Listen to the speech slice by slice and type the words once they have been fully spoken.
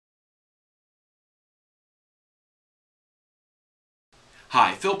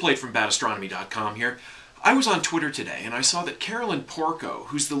Hi, Phil Plait from badastronomy.com here. I was on Twitter today and I saw that Carolyn Porco,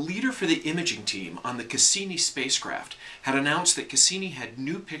 who's the leader for the imaging team on the Cassini spacecraft, had announced that Cassini had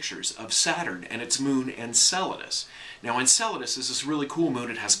new pictures of Saturn and its moon Enceladus. Now Enceladus is this really cool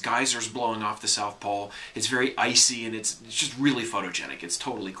moon. It has geysers blowing off the South Pole. It's very icy and it's just really photogenic. It's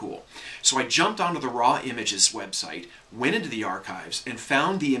totally cool. So I jumped onto the Raw Images website, went into the archives, and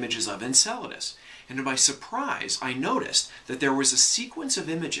found the images of Enceladus. And to my surprise, I noticed that there was a sequence of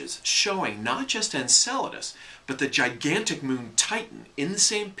images showing not just Enceladus, but the gigantic moon Titan in the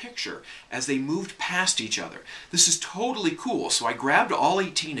same picture as they moved past each other. This is totally cool, so I grabbed all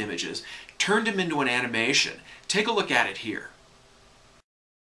 18 images, turned them into an animation. Take a look at it here.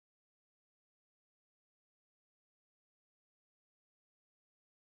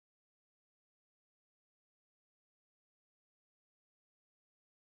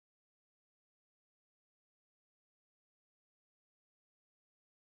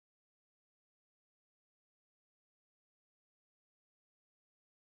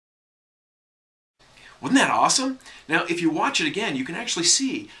 Wasn't that awesome? Now, if you watch it again, you can actually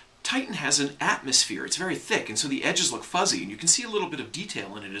see Titan has an atmosphere. It's very thick, and so the edges look fuzzy, and you can see a little bit of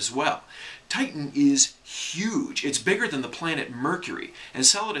detail in it as well. Titan is huge. It's bigger than the planet Mercury.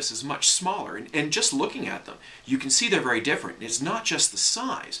 Enceladus is much smaller, and just looking at them, you can see they're very different. It's not just the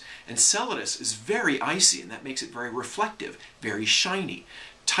size. Enceladus is very icy, and that makes it very reflective, very shiny.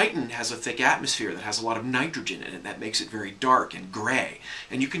 Titan has a thick atmosphere that has a lot of nitrogen in it. That makes it very dark and gray.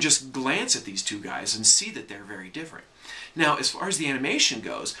 And you can just glance at these two guys and see that they're very different. Now, as far as the animation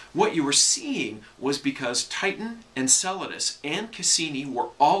goes, what you were seeing was because Titan, Enceladus, and Cassini were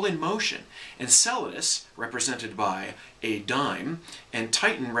all in motion. Enceladus, represented by a dime, and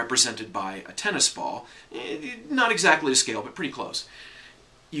Titan, represented by a tennis ball. Not exactly to scale, but pretty close.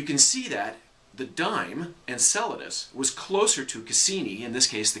 You can see that the dime, Enceladus, was closer to Cassini, in this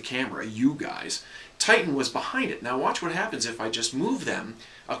case the camera, you guys. Titan was behind it. Now watch what happens if I just move them.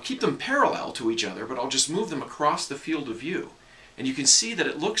 I'll keep them parallel to each other, but I'll just move them across the field of view. And you can see that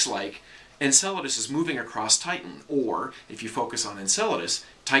it looks like Enceladus is moving across Titan, or, if you focus on Enceladus,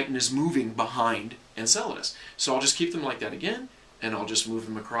 Titan is moving behind Enceladus. So I'll just keep them like that again, and I'll just move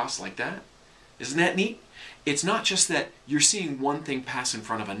them across like that. Isn't that neat? It's not just that you're seeing one thing pass in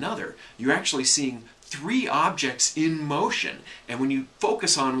front of another. You're actually seeing three objects in motion. And when you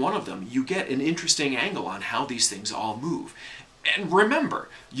focus on one of them, you get an interesting angle on how these things all move. And remember,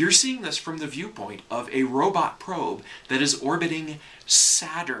 you're seeing this from the viewpoint of a robot probe that is orbiting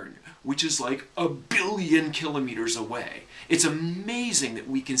Saturn, which is like 1 billion kilometers away. It's amazing that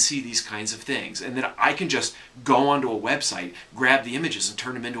we can see these kinds of things, and that I can just go onto a website, grab the images, and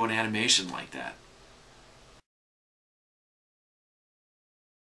turn them into an animation like that.